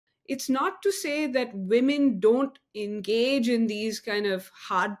it's not to say that women don't engage in these kind of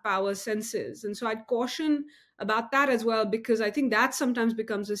hard power senses. And so I'd caution about that as well, because I think that sometimes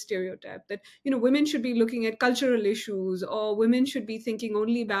becomes a stereotype that, women should be looking at cultural issues, or women should be thinking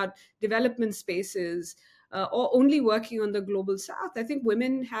only about development spaces, or only working on the global south. I think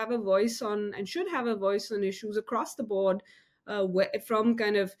women have a voice on, and should have a voice on, issues across the board, from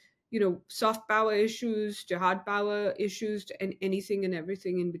kind of soft power issues to hard power issues to anything and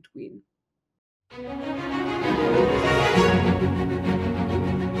everything in between.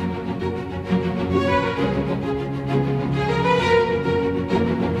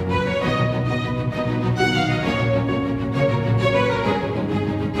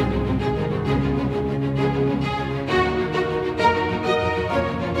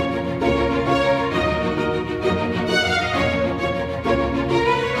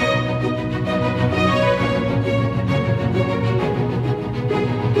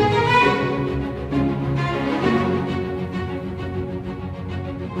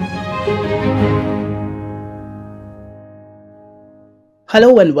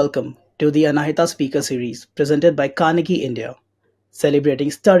 Hello and welcome to the Anahita Speaker Series presented by Carnegie India,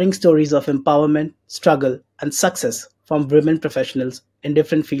 celebrating stirring stories of empowerment, struggle, and success from women professionals in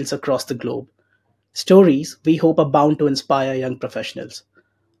different fields across the globe. Stories we hope are bound to inspire young professionals.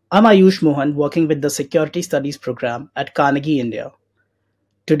 I'm Ayush Mohan, working with the Security Studies program at Carnegie India.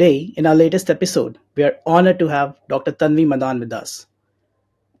 Today, in our latest episode, we are honored to have Dr. Tanvi Madan with us.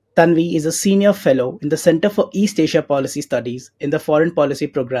 Tanvi is a senior fellow in the Center for East Asia Policy Studies in the Foreign Policy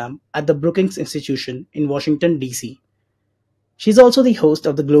Program at the Brookings Institution in Washington, D.C. She's also the host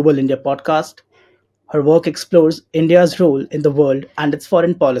of the Global India podcast. Her work explores India's role in the world and its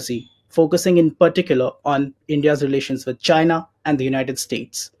foreign policy, focusing in particular on India's relations with China and the United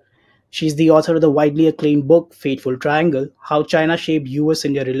States. She's the author of the widely acclaimed book Fateful Triangle: How China Shaped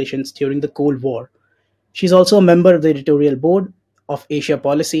US-India Relations During the Cold War. She's also a member of the editorial board of Asia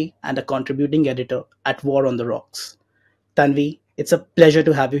Policy and a contributing editor at War on the Rocks. Tanvi, it's a pleasure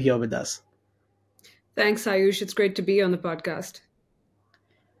to have you here with us. Thanks, Ayush. It's great to be on the podcast.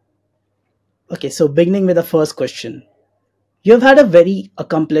 Okay, so beginning with the first question. You've had a very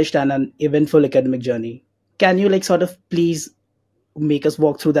accomplished and an eventful academic journey. Can you please make us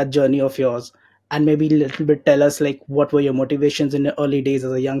walk through that journey of yours, and maybe a little bit tell us what were your motivations in the early days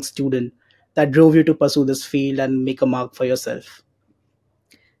as a young student that drove you to pursue this field and make a mark for yourself?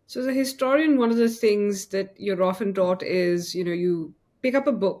 So as a historian, one of the things that you're often taught is, you pick up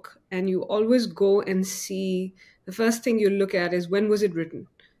a book and you always go and see, the first thing you look at is when was it written?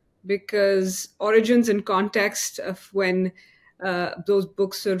 Because origins and context of when those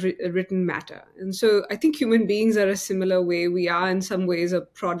books are written matter. And so I think human beings are a similar way. We are in some ways a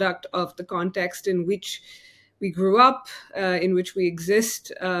product of the context in which we grew up, in which we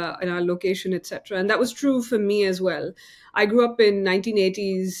exist, in our location, etc. And that was true for me as well. I grew up in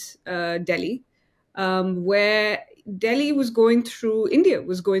 1980s Delhi, where India was going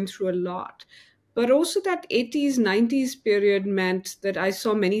through a lot. But also that 80s, 90s period meant that I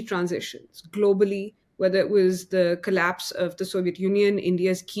saw many transitions globally, whether it was the collapse of the Soviet Union,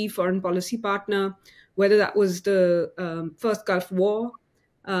 India's key foreign policy partner, whether that was the first Gulf War,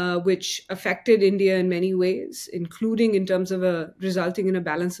 which affected India in many ways, including in terms of resulting in a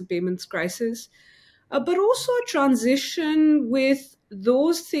balance of payments crisis, but also a transition with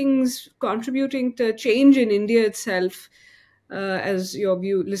those things contributing to change in India itself, as your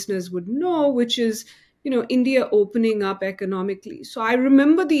listeners would know, which is, India opening up economically. So I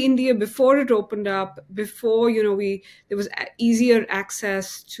remember the India before it opened up, before, there was easier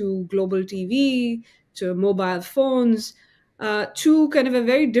access to global TV, to mobile phones, to kind of a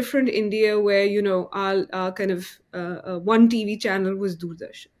very different India where, our kind of one TV channel was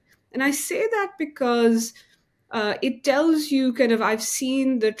Doordarshan. And I say that because it tells you kind of, I've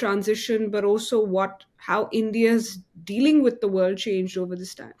seen the transition, but also how India's dealing with the world changed over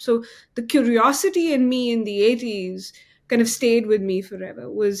this time. So the curiosity in me in the 80s kind of stayed with me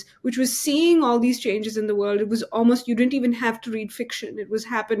forever, which was seeing all these changes in the world. It was almost, you didn't even have to read fiction. It was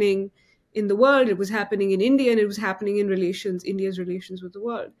happening in the world, it was happening in India, and it was happening in India's relations with the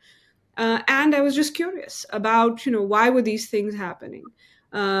world. And I was just curious about, why were these things happening?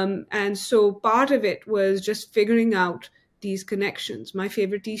 And so part of it was just figuring out these connections. My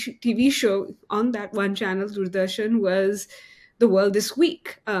favorite TV show on that one channel, Doordarshan, was The World This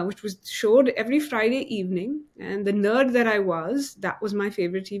Week, which was showed every Friday evening. And the nerd that I was, that was my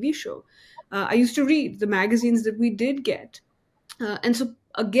favorite TV show. I used to read the magazines that we did get. And so,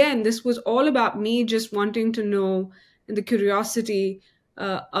 again, this was all about me just wanting to know, and the curiosity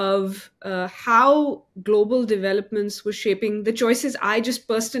of how global developments were shaping the choices I just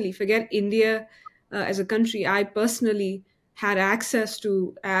personally, forget India as a country, I personally had access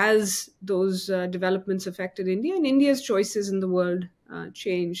to as those developments affected India and India's choices in the world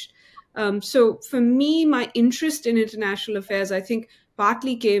changed. So for me, my interest in international affairs, I think,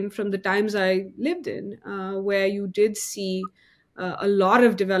 partly came from the times I lived in, where you did see a lot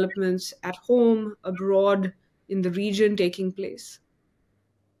of developments at home, abroad, in the region taking place.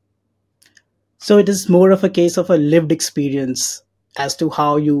 So it is more of a case of a lived experience as to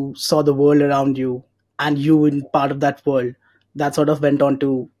how you saw the world around you, and you in part of that world that sort of went on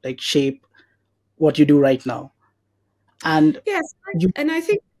to like shape what you do right now. And Yes, you and I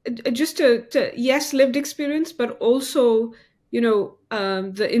think just to yes, lived experience, but also,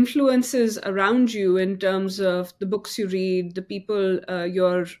 the influences around you in terms of the books you read, the people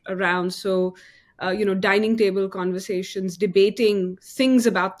you're around. So, dining table conversations, debating things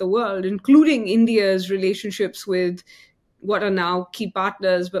about the world, including India's relationships with what are now key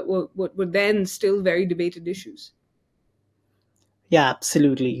partners, but what were then still very debated issues. Yeah,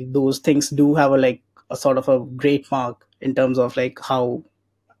 absolutely, those things do have a like a sort of a great mark in terms of like how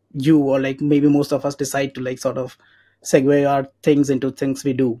you or like maybe most of us decide to like sort of segue our things into things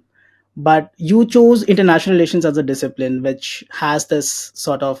we do. But you chose international relations as a discipline which has this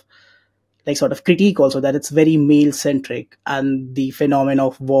sort of critique also, that it's very male centric, and the phenomenon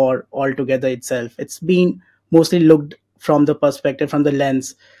of war altogether itself, it's been mostly looked from the perspective, from the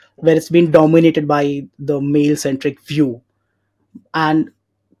lens where it's been dominated by the male centric view. And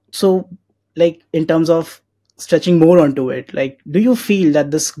so, like, in terms of stretching more onto it, like, do you feel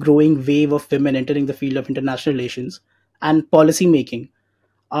that this growing wave of women entering the field of international relations and policy making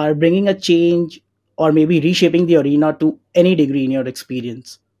are bringing a change or maybe reshaping the arena to any degree in your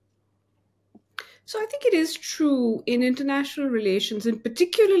experience? So I think it is true in international relations, and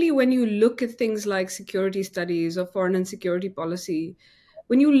particularly when you look at things like security studies or foreign and security policy.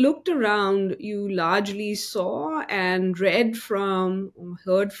 When you looked around, you largely saw and read from or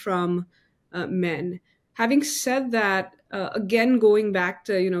heard from men. Having said that, again, going back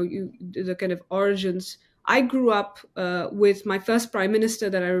to the kind of origins, I grew up with my first prime minister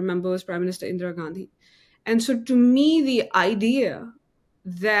that I remember was Prime Minister Indira Gandhi. And so to me, the idea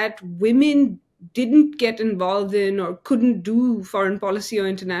that women didn't get involved in or couldn't do foreign policy or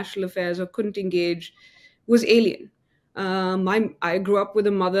international affairs or couldn't engage was alien. I grew up with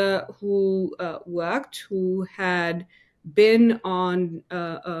a mother who worked, who had been on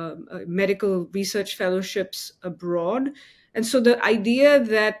medical research fellowships abroad. And so the idea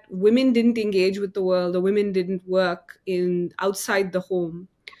that women didn't engage with the world or women didn't work in outside the home,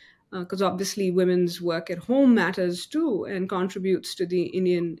 because obviously women's work at home matters too and contributes to the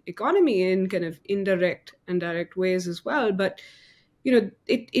Indian economy in kind of indirect and direct ways as well. But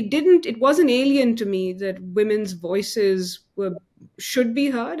it wasn't alien to me that women's voices should be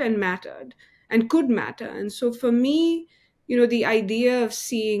heard and mattered and could matter. And so for me, the idea of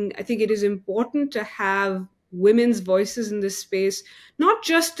seeing, I think it is important to have women's voices in this space, not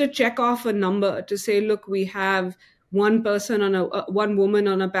just to check off a number to say, look, we have one person on one woman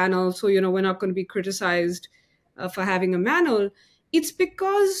on a panel, so we're not going to be criticized for having a panel. It's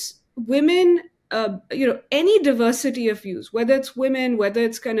because women, any diversity of views, whether it's women, whether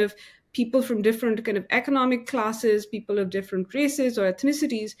it's kind of people from different kind of economic classes, people of different races or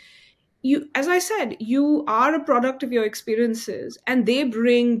ethnicities, as I said, you are a product of your experiences, and they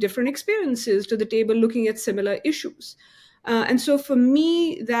bring different experiences to the table looking at similar issues. And so for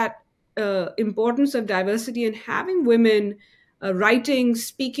me, that importance of diversity and having women writing,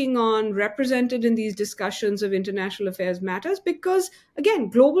 speaking on, represented in these discussions of international affairs matters, because again,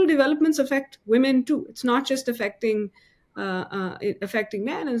 global developments affect women too. It's not just affecting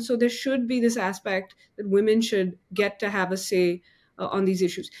men. And so there should be this aspect that women should get to have a say on these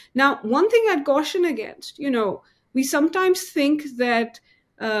issues. Now, one thing I'd caution against, we sometimes think that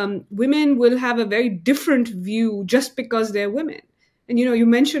women will have a very different view just because they're women. And you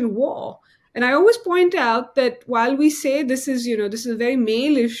mentioned war, and I always point out that while we say this is a very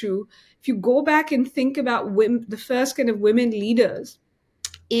male issue, if you go back and think about women, the first kind of women leaders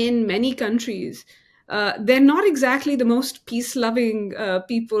in many countries, they're not exactly the most peace loving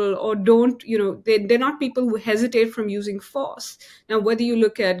people, or don't, they're not people who hesitate from using force. Now, whether you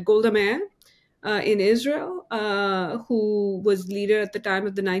look at Golda Meir in Israel, who was leader at the time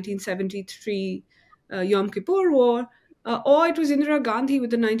of the 1973 Yom Kippur War, or it was Indira Gandhi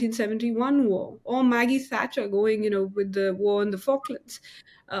with the 1971 war, or Maggie Thatcher going, with the war in the Falklands,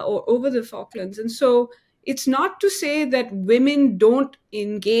 or over the Falklands. And so it's not to say that women don't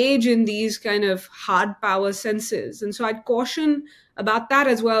engage in these kind of hard power senses. And so I'd caution about that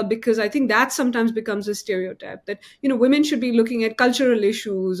as well, because I think that sometimes becomes a stereotype that, women should be looking at cultural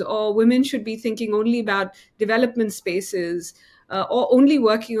issues, or women should be thinking only about development spaces, or only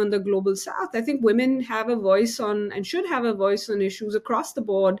working on the global south. I think women have a voice on, and should have a voice on, issues across the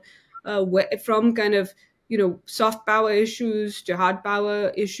board, from kind of soft power issues to hard power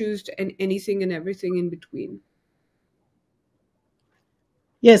issues to anything and everything in between.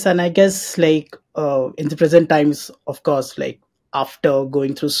 Yes, and I guess like in the present times, of course, like after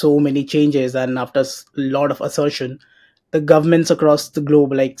going through so many changes and after a lot of assertion, the governments across the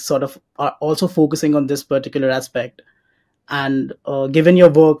globe like sort of are also focusing on this particular aspect. And given your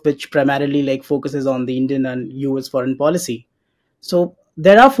work, which primarily like focuses on the Indian and US foreign policy, so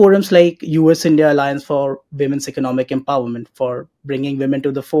there are forums like US India Alliance for Women's Economic Empowerment for bringing women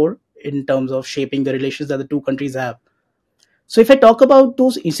to the fore in terms of shaping the relations that the two countries have. So if I talk about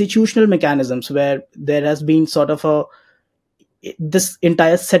those institutional mechanisms where there has been sort of a this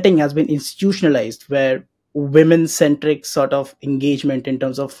entire setting has been institutionalized where women centric sort of engagement in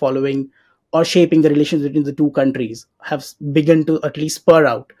terms of following or shaping the relations between the two countries have begun to at least spur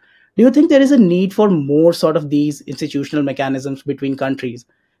out. Do you think there is a need for more sort of these institutional mechanisms between countries,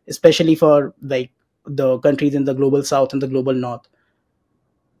 especially for like the countries in the global south and the global north,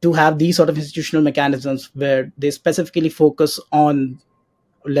 to have these sort of institutional mechanisms where they specifically focus on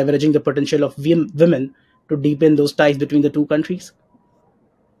leveraging the potential of women to deepen those ties between the two countries?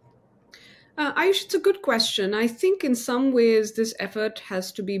 Ayush, it's a good question. I think in some ways this effort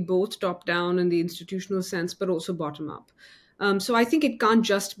has to be both top down in the institutional sense, but also bottom up. So I think it can't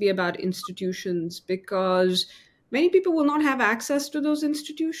just be about institutions, because many people will not have access to those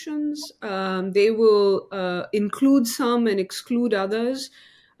institutions. They will include some and exclude others.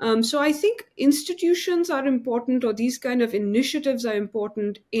 So I think institutions are important, or these kind of initiatives are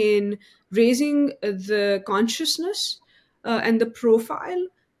important in raising the consciousness and the profile,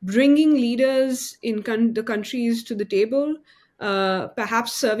 bringing leaders in the countries to the table,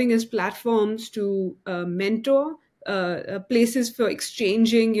 perhaps serving as platforms to mentor, places for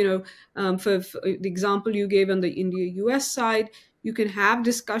exchanging. For the example you gave on the India US side, you can have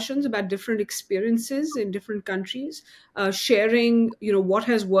discussions about different experiences in different countries, sharing what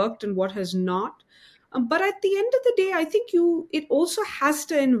has worked and what has not. But at the end of the day, I think it also has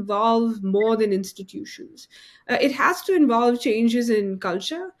to involve more than institutions. It has to involve changes in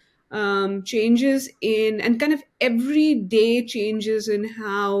culture, changes in, and kind of everyday changes in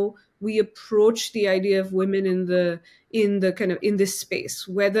how we approach the idea of women in the kind of in this space,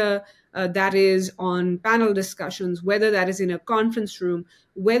 whether that is on panel discussions, whether that is in a conference room,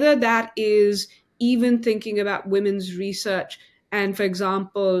 whether that is even thinking about women's research, and for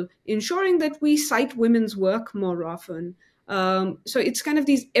example ensuring that we cite women's work more often. So it's kind of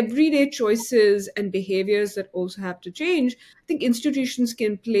these everyday choices and behaviors that also have to change. I think institutions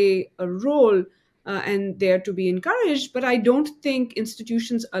can play a role, and they are to be encouraged, but I don't think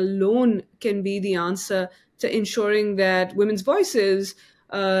institutions alone can be the answer to ensuring that women's voices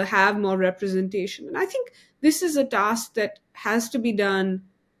have more representation. And I think this is a task that has to be done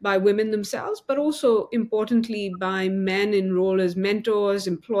by women themselves, but also importantly by men in role as mentors,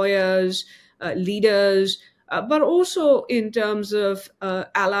 employers, leaders, but also in terms of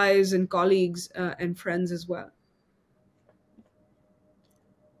allies and colleagues and friends as well.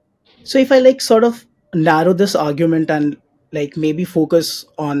 So if I like sort of narrow this argument and like maybe focus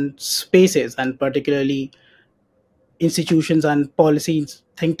on spaces and particularly institutions and policies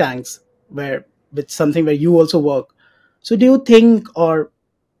think tanks where with something where you also work, so do you think or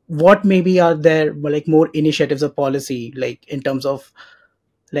what maybe are there like more initiatives or policy like in terms of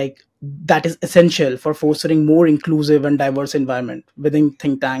like that is essential for fostering more inclusive and diverse environment within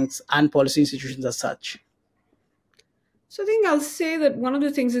think tanks and policy institutions as such? So I think I'll say that one of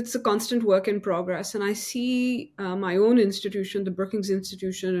the things, it's a constant work in progress, and I see my own institution, the Brookings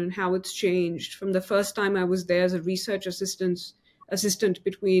Institution, and how it's changed from the first time I was there as a research assistant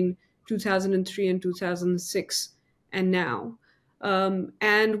between 2003 and 2006, and now.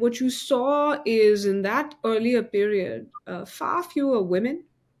 And what you saw is in that earlier period, far fewer women,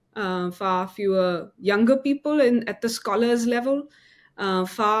 far fewer younger people at the scholars level,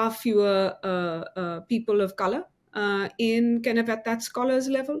 far fewer people of color in kind of at that scholars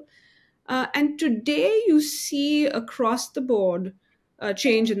level. And today you see across the board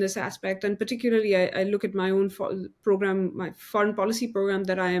change in this aspect. And particularly, I look at my own program, my foreign policy program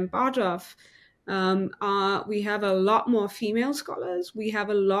that I am part of. We have a lot more female scholars. We have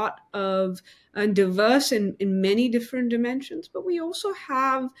a lot of diverse in many different dimensions, but we also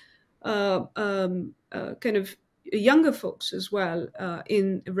have kind of younger folks as well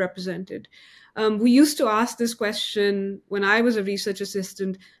in represented. We used to ask this question when I was a research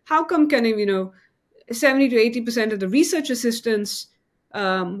assistant: how come, 70 to 80% of the research assistants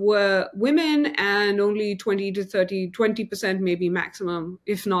were women, and only 20 to 20% maybe maximum,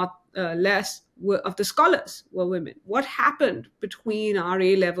 if not less, of the scholars were women? What happened between our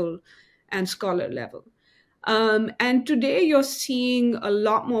A level and scholar level? And today you're seeing a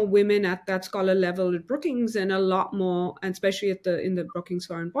lot more women at that scholar level at Brookings, and a lot more, and especially in the Brookings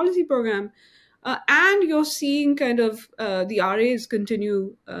Foreign Policy Program. And you're seeing kind of the RAs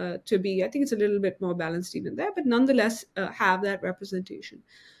continue to be, I think it's a little bit more balanced even there, but nonetheless have that representation.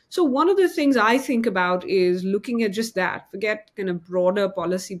 So one of the things I think about is looking at just that, forget kind of broader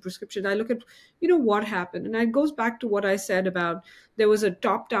policy prescription. I look at, what happened. And it goes back to what I said about there was a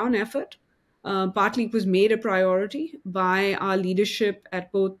top-down effort. Partly it was made a priority by our leadership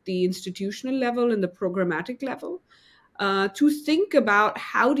at both the institutional level and the programmatic level, to think about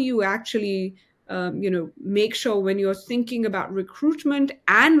how do you actually make sure when you're thinking about recruitment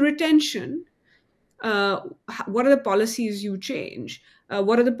and retention, uh, what are the policies you change?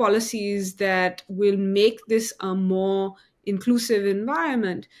 What are the policies that will make this a more inclusive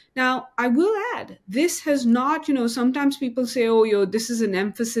environment? Now, I will add, this has not, sometimes people say, oh, this is an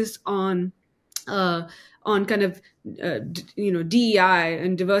emphasis uh, on kind of DEI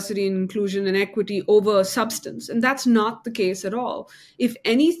and diversity and inclusion and equity over substance, and that's not the case at all. If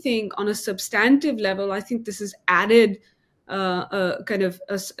anything, on a substantive level, I think this has added kind of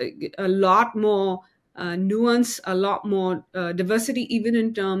a lot more nuance, a lot more diversity, even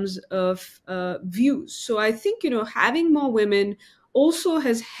in terms of views. So I think having more women also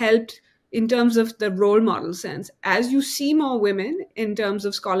has helped in terms of the role model sense. As you see more women in terms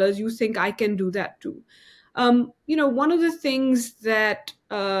of scholars, you think I can do that too. One of the things that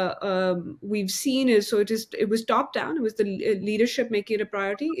we've seen is, it was top down. It was the leadership making it a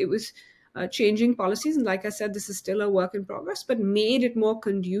priority. It was changing policies, and like I said, this is still a work in progress, but made it more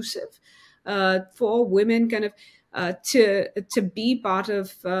conducive for women, kind of to be part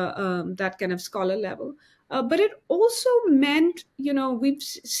of that kind of scholar level. But it also meant, we've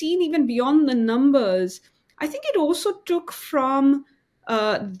seen even beyond the numbers, I think it also took from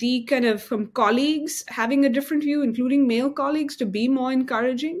the kind of from colleagues having a different view, including male colleagues, to be more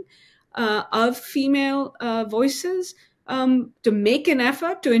encouraging of female voices, to make an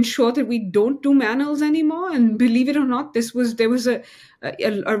effort to ensure that we don't do manuals anymore. And believe it or not, there was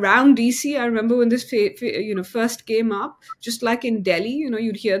around DC. I remember when this first came up, just like in Delhi,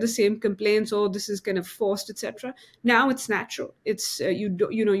 you'd hear the same complaints. Oh, this is kind of forced, etc. Now it's natural. It's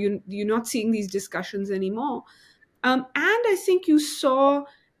you're not seeing these discussions anymore. And I think you saw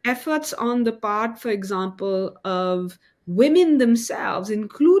efforts on the part, for example, of women themselves,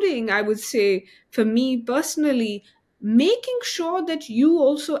 including, I would say, for me personally, making sure that you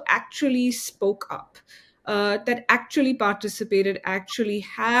also actually spoke up, that actually participated, actually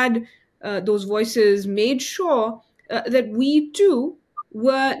had those voices, made sure that we too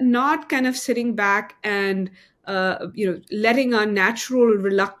were not kind of sitting back and letting our natural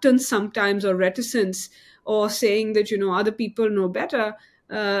reluctance sometimes, or reticence, or saying that other people know better,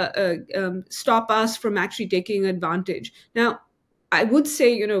 stop us from actually taking advantage. Now, I would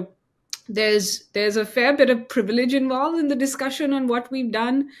say there's a fair bit of privilege involved in the discussion on what we've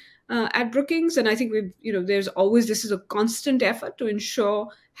done at Brookings, and I think there's always, this is a constant effort to ensure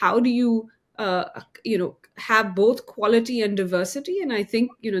how do you have both quality and diversity, and I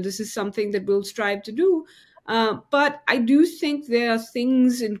think this is something that we'll strive to do. But I do think there are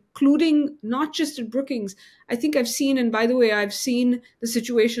things, including not just at Brookings. I think I've seen, and by the way, I've seen the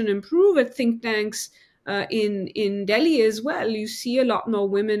situation improve at think tanks in Delhi as well. You see a lot more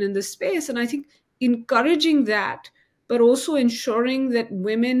women in this space, and I think encouraging that, but also ensuring that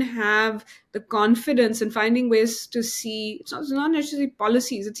women have the confidence and finding ways to see. It's not necessarily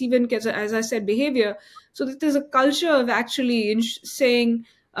policies. It's even, as I said, behavior. So that there's a culture of actually saying,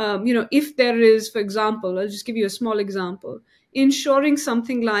 if there is, for example, I'll just give you a small example, ensuring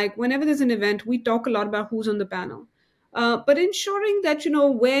something like whenever there's an event, we talk a lot about who's on the panel. But ensuring that,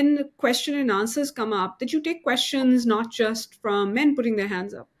 when question and answers come up, that you take questions not just from men putting their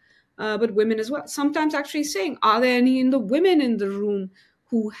hands up, but women as well. Sometimes actually saying, are there any in the women in the room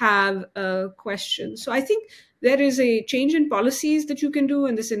who have questions? So I think there is a change in policies that you can do,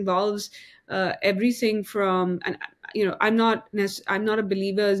 and this involves everything from, and I'm not a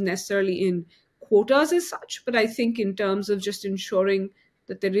believer necessarily in quotas as such, but I think in terms of just ensuring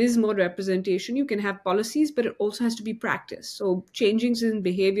that there is more representation, you can have policies, but it also has to be practiced. So changes in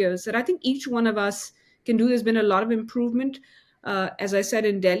behaviors that I think each one of us can do. There's been a lot of improvement As I said,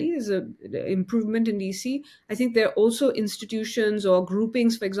 in Delhi, there's a improvement in DC. I think there are also institutions or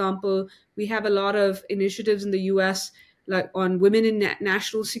groupings. For example, we have a lot of initiatives in the US, like on women in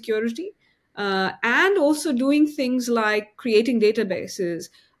national security, and also doing things like creating databases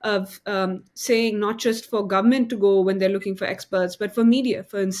of saying not just for government to go when they're looking for experts, but for media,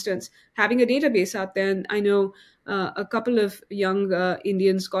 for instance, having a database out there. And I know a couple of young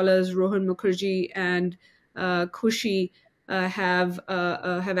Indian scholars, Rohan Mukherjee and Khushi, have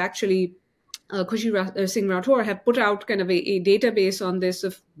actually Singh Rathore have put out kind of a database on this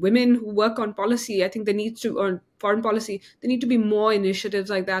of women who work on policy. I think there needs to, on foreign policy, there need to be more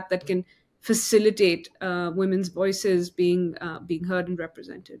initiatives like that that can facilitate women's voices being heard and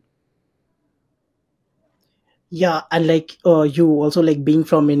represented. Yeah, and like you also like being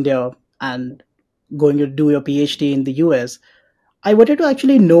from India and going to do your PhD in the US. I wanted to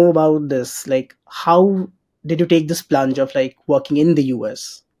actually know about this. Like, how did you take this plunge of like working in the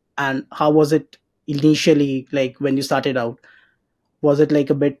US, and how was it initially? Like when you started out, was it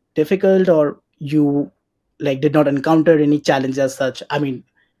like a bit difficult, or you like did not encounter any challenge as such? I mean,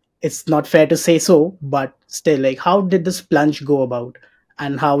 it's not fair to say so, but still, like, how did this plunge go about,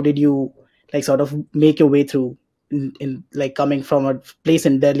 and how did you like sort of make your way through in like coming from a place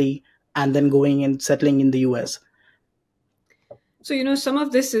in Delhi and then going and settling in the US? So, some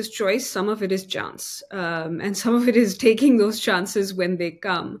of this is choice, some of it is chance, and some of it is taking those chances when they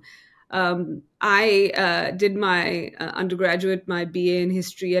come. I did my undergraduate, my BA in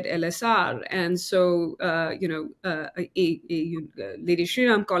history at LSR. And so, Lady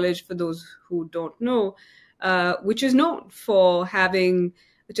Shriram College, for those who don't know, which is known for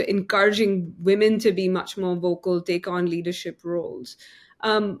encouraging women to be much more vocal, take on leadership roles.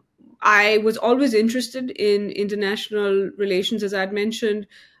 Um, I was always interested in international relations, as I'd mentioned.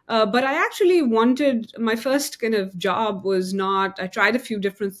 But I actually wanted, my first kind of job was not, I tried a few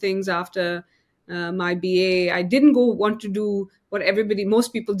different things after my BA. I didn't want to do what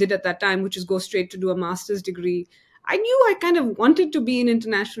most people did at that time, which is go straight to do a master's degree. I knew I kind of wanted to be in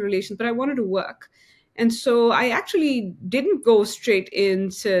international relations, but I wanted to work. And so I actually didn't go straight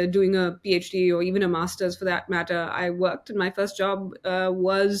into doing a PhD or even a master's for that matter. I worked, and my first job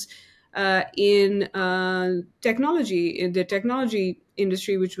was in technology, in the technology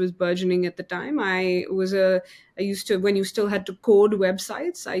industry, which was burgeoning at the time. I used to, when you still had to code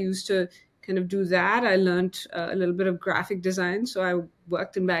websites, I used to kind of do that. I learned a little bit of graphic design. So I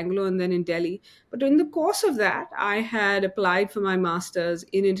worked in Bangalore and then in Delhi. But in the course of that, I had applied for my master's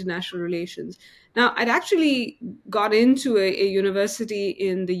in international relations. Now, I'd actually got into a university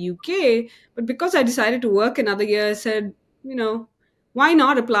in the UK, but because I decided to work another year, I said, why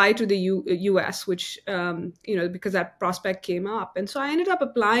not apply to the US, which, because that prospect came up. And so I ended up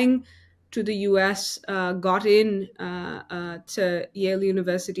applying to the US, got in to Yale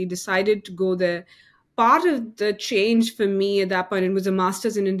University, decided to go there. Part of the change for me at that point, it was a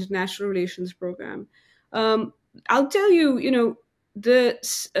master's in international relations program. Um, I'll tell you, the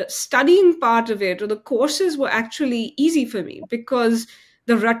studying part of it, or the courses, were actually easy for me because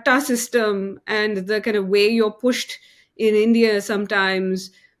the ratta system and the kind of way you're pushed in India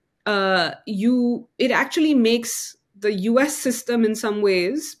sometimes, it actually makes the US system in some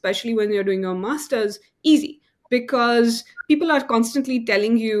ways, especially when you're doing your master's, easy because people are constantly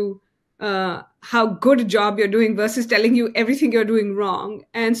telling you how good a job you're doing versus telling you everything you're doing wrong.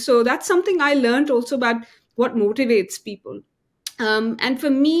 And so that's something I learned also about what motivates people. And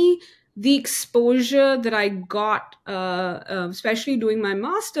for me, the exposure that I got, especially doing my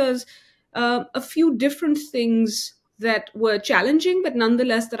master's, a few different things that were challenging, but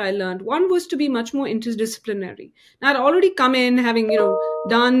nonetheless that I learned. One was to be much more interdisciplinary. Now, I'd already come in having,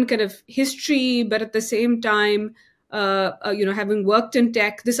 done kind of history, but at the same time, having worked in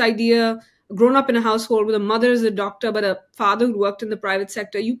tech, this idea, grown up in a household with a mother as a doctor, but a father who worked in the private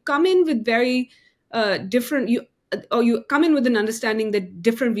sector, you come in with very different, you come in with an understanding that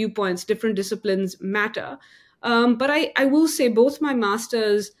different viewpoints, different disciplines matter. But I will say both my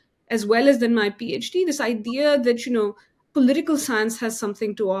master's as well as then my PhD, this idea that, political science has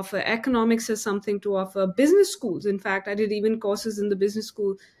something to offer, economics has something to offer, business schools. In fact, I did even courses in the business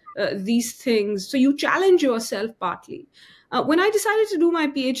school, these things. So you challenge yourself partly. When I decided to do my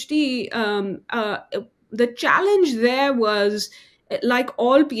PhD, the challenge there was, like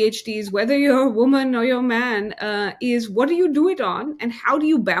all PhDs, whether you're a woman or you're a man, is what do you do it on and how do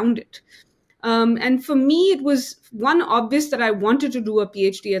you bound it? And for me, it was one obvious that I wanted to do a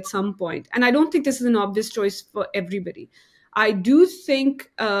PhD at some point. And I don't think this is an obvious choice for everybody. I do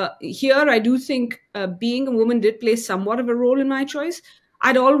think being a woman did play somewhat of a role in my choice.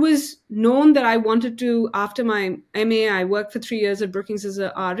 I'd always known that I wanted to, after my MA, I worked for 3 years at Brookings as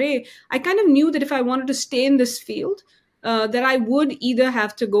a RA. I kind of knew that if I wanted to stay in this field, that I would either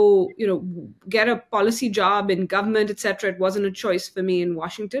have to go, get a policy job in government, etc. It wasn't a choice for me in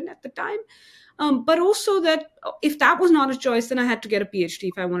Washington at the time. But also that if that was not a choice, then I had to get a PhD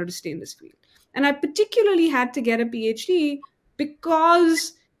if I wanted to stay in this field. And I particularly had to get a PhD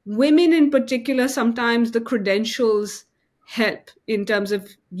because women in particular, sometimes the credentials help in terms of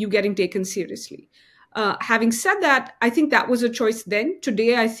you getting taken seriously. Having said that, I think that was a choice then.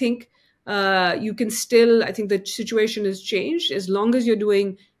 Today, I think you can still, I think the situation has changed. As long as you're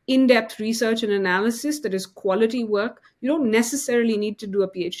doing in depth research and analysis that is quality work, you don't necessarily need to do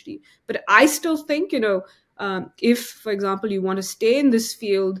a PhD. But I still think, if, for example, you want to stay in this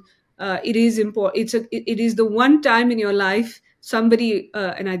field, it is important. It is the one time in your life somebody,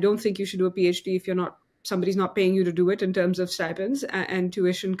 and I don't think you should do a PhD if somebody's not paying you to do it in terms of stipends and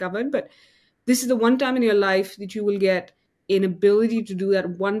tuition covered. But this is the one time in your life that you will get an ability to do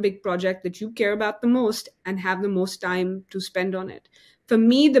that one big project that you care about the most and have the most time to spend on it. For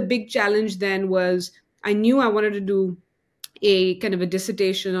me, the big challenge then was I knew I wanted to do a kind of a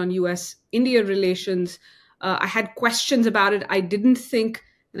dissertation on US India relations. I had questions about it. I didn't think,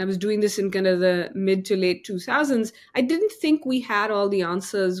 and I was doing this in kind of the mid to late 2000s, I didn't think we had all the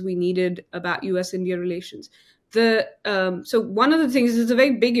answers we needed about US India relations. So one of the things is a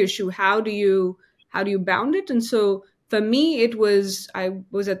very big issue. How do you bound it? And so for me, I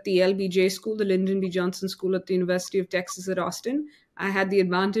was at the LBJ school, the Lyndon B. Johnson School at the University of Texas at Austin. I had the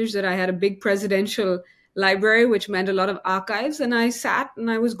advantage that I had a big presidential library, which meant a lot of archives. And I sat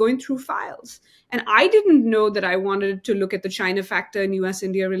and I was going through files. And I didn't know that I wanted to look at the China factor in US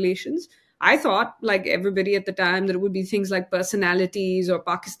India relations. I thought, like everybody at the time, that it would be things like personalities or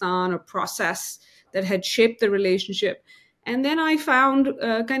Pakistan or process that had shaped the relationship. And then I found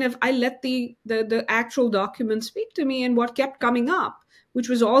I let the actual documents speak to me, and what kept coming up, which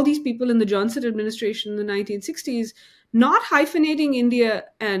was all these people in the Johnson administration in the 1960s not hyphenating India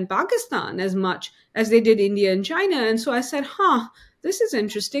and Pakistan as much as they did India and China. And so I said, this is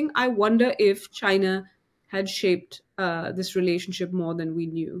interesting. I wonder if China had shaped this relationship more than we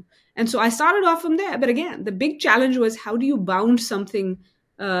knew. And so I started off from there. But again, the big challenge was, how do you bound something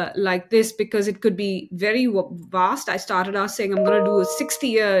like this, because it could be very vast. I started out saying I'm going to do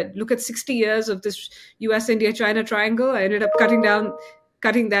a look at 60 years of this US India China triangle. I ended up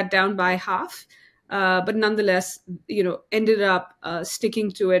cutting that down by half. But nonetheless, ended up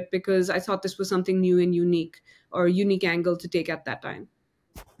sticking to it because I thought this was something new and unique, or a unique angle to take at that time.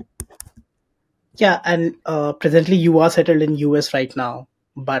 Yeah, and presently you are settled in US right now,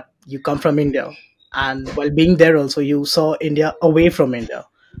 but you come from India, and while being there also you saw India away from India.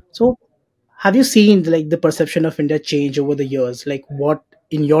 So have you seen like the perception of India change over the years? Like what,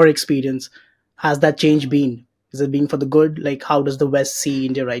 in your experience, has that change been? Is it being for the good? Like how does the West see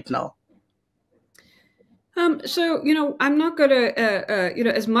India right now? I'm not gonna,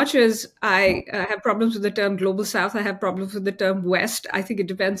 as much as I have problems with the term global South, I have problems with the term West. I think it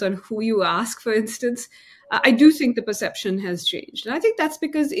depends on who you ask, for instance. I do think the perception has changed. And I think that's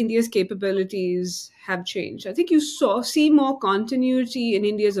because India's capabilities have changed. I think you see more continuity in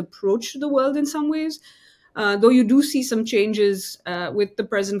India's approach to the world in some ways. Though you do see some changes with the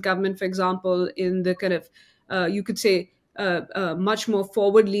present government, for example, in the kind of, you could say, much more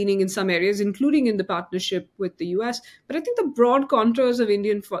forward leaning in some areas, including in the partnership with the US. But I think the broad contours of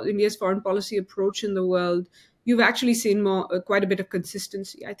India's foreign policy approach in the world, you've actually seen quite a bit of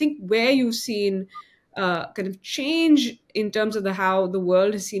consistency. I think where you've seen kind of change in terms of how the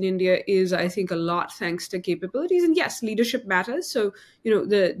world has seen India is, I think, a lot thanks to capabilities. And yes, leadership matters. So,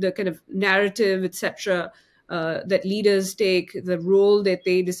 the kind of narrative, etc., that leaders take, the role that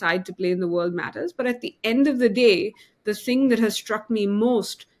they decide to play in the world matters. But at the end of the day, the thing that has struck me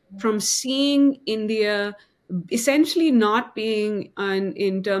most from seeing India essentially not being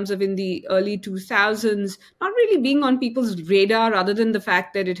in terms of in the early 2000s, not really being on people's radar, other than the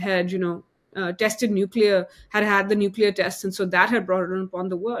fact that it had, tested nuclear, had the nuclear tests. And so that had brought it upon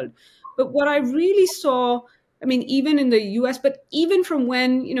the world. But what I really saw, I mean, even in the US, but even from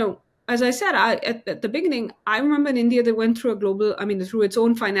when, as I said, at the beginning, I remember in India that went through through its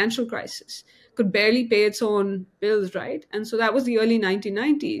own financial crisis, could barely pay its own bills, right? And so that was the early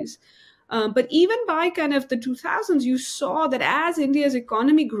 1990s. But even by kind of the 2000s, you saw that as India's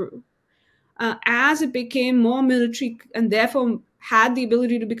economy grew, as it became more military and therefore had the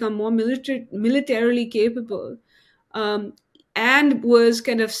ability to become more militarily capable, um, and was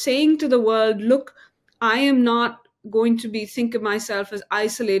kind of saying to the world, look, I am not going to be think of myself as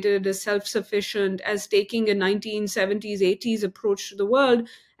isolated, as self-sufficient, as taking a 1970s, 80s approach to the world,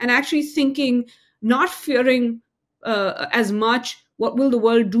 and actually thinking, not fearing as much what will the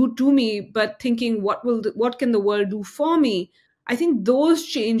world do to me, but thinking what can the world do for me. I think those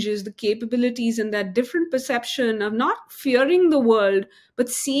changes, the capabilities, and that different perception of not fearing the world, but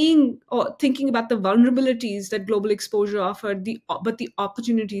seeing or thinking about the vulnerabilities that global exposure offered, but the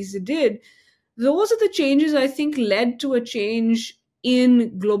opportunities it did, those are the changes I think led to a change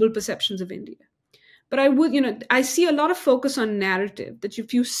in global perceptions of India. But I would, I see a lot of focus on narrative, that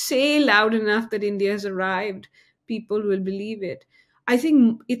if you say loud enough that India has arrived, people will believe it. I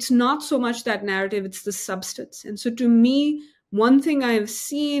think it's not so much that narrative, it's the substance. And so to me, one thing I have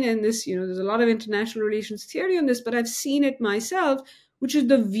seen, and this, there's a lot of international relations theory on this, but I've seen it myself, which is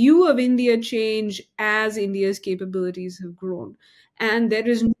the view of India change as India's capabilities have grown. And there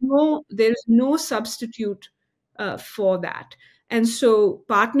is no substitute for that. And so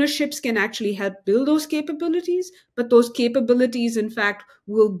partnerships can actually help build those capabilities, but those capabilities, in fact,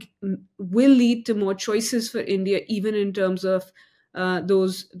 will lead to more choices for India, even in terms of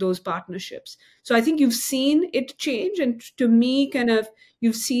those partnerships. So I think you've seen it change, and to me, kind of,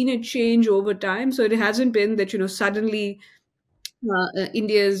 you've seen it change over time. So it hasn't been that suddenly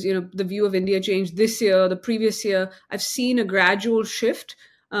India's, the view of India changed this year, the previous year. I've seen a gradual shift,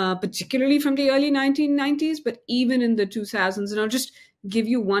 particularly from the early 1990s, but even in the 2000s. And I'll just give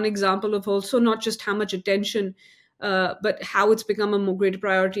you one example of also not just how much attention, but how it's become a more greater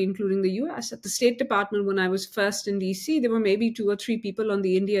priority, including the US. At the State Department, when I was first in DC, there were maybe two or three people on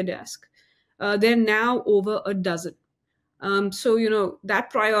the India desk. There are now over a dozen. So that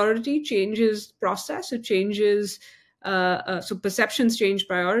priority changes process. It changes. So perceptions change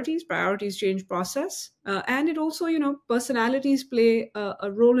priorities. Priorities change process, and it also personalities play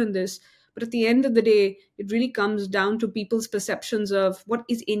a role in this. But at the end of the day, it really comes down to people's perceptions of what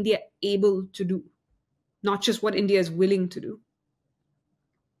is India able to do, not just what India is willing to do.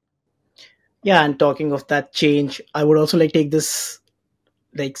 Yeah, and talking of that change, I would also take this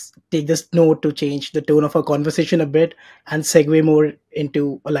note to change the tone of our conversation a bit and segue more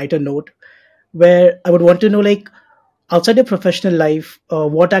into a lighter note, where I would want to know, outside your professional life,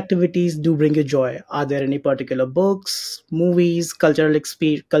 what activities do bring you joy? Are there any particular books, movies, cultural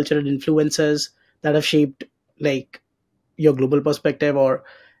influences that have shaped like your global perspective or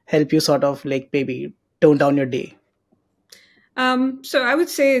help you sort of maybe tone down your day? So I would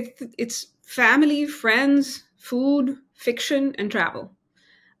say it's family, friends, food, fiction, and travel.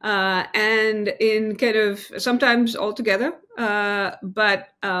 And in kind of sometimes all together. But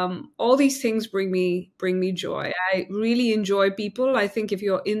all these things bring me joy. I really enjoy people. I think if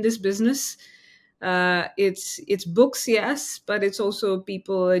you're in this business, it's books, yes, but it's also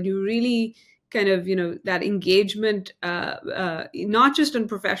people, and you really kind of that engagement, not just on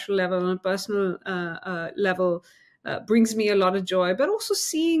professional level, on a personal level, brings me a lot of joy. But also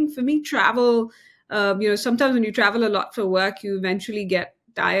seeing, for me, travel. Sometimes when you travel a lot for work, you eventually get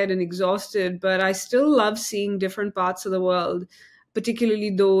tired and exhausted, but I still love seeing different parts of the world, particularly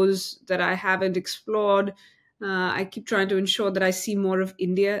those that I haven't explored. I keep trying to ensure that I see more of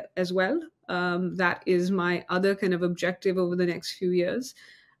India as well. That is my other kind of objective over the next few years,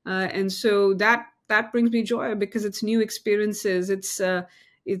 and so that brings me joy because it's new experiences. It's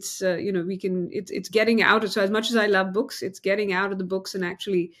getting out. So as much as I love books, it's getting out of the books and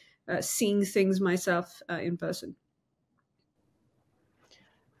actually seeing things myself in person.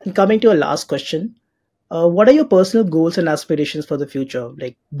 And coming to a last question, what are your personal goals and aspirations for the future,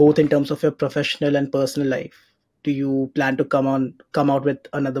 both in terms of your professional and personal life? Do you plan to come out with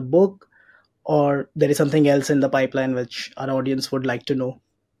another book, or there is something else in the pipeline which our audience would like to know?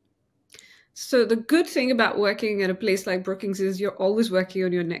 So the good thing about working at a place like Brookings is you're always working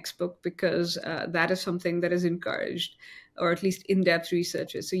on your next book, because that is something that is encouraged, or at least in-depth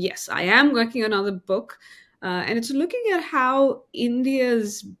researchers. So yes, I am working on another book, and it's looking at how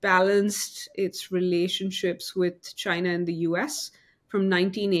India's balanced its relationships with China and the US from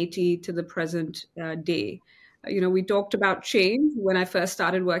 1980 to the present day. We talked about change. When I first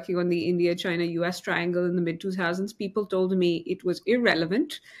started working on the India-China-US triangle in the mid-2000s, people told me it was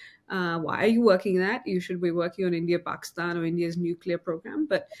irrelevant. Why are you working that? You should be working on India, Pakistan, or India's nuclear program.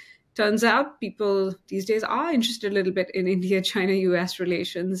 But turns out people these days are interested a little bit in India, China, US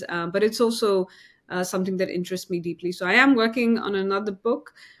relations. But it's also something that interests me deeply. So I am working on another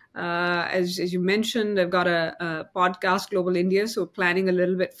book. As you mentioned, I've got a podcast, Global India, so planning a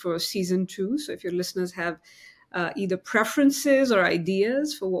little bit for season 2. So if your listeners have either preferences or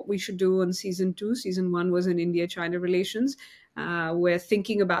ideas for what we should do on season 2, season 1 was in India-China relations, We're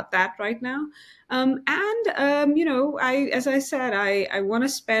thinking about that right now. As I said, I want to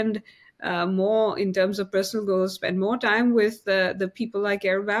spend more in terms of personal goals, spend more time with the people I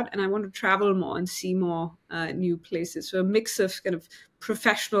care about, and I want to travel more and see more new places. So a mix of kind of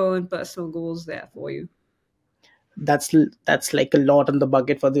professional and personal goals there for you. That's like a lot on the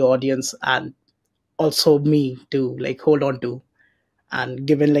bucket for the audience and also me to like hold on to. And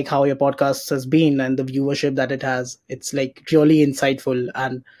given like how your podcast has been and the viewership that it has, it's like really insightful.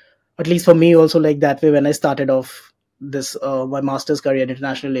 And at least for me also, like that way when I started off this my master's career in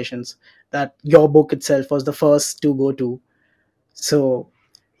international relations, that your book itself was the first to go to. So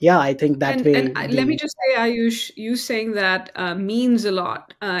yeah, I think that And way let me the just say, Ayush, you saying that means a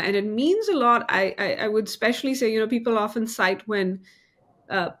lot, and it means a lot. I would especially say, people often cite when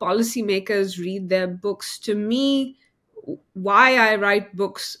policymakers read their books. To me, why I write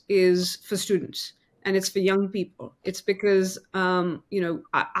books is for students and it's for young people. It's because,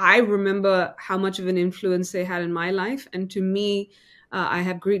 I remember how much of an influence they had in my life. And to me, I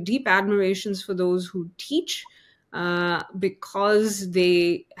have great, deep admirations for those who teach because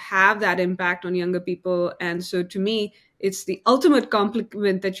they have that impact on younger people. And so to me, it's the ultimate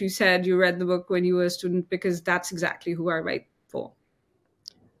compliment that you said you read the book when you were a student, because that's exactly who I write for.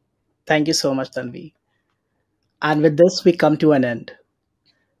 thank you so much, Tanvi. And with this we come to an end.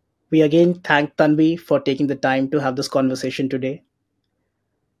 We again thank Tanvi for taking the time to have this conversation today.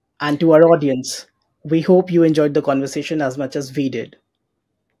 And to our audience, we hope you enjoyed the conversation as much as we did.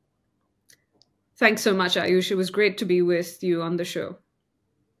 Thanks so much, Ayush. It was great to be with you on the show.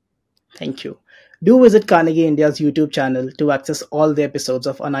 Thank you. Do visit Carnegie India's YouTube channel to access all the episodes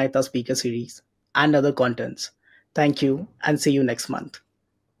of Anahita Speaker Series and other contents. Thank you and see you next month.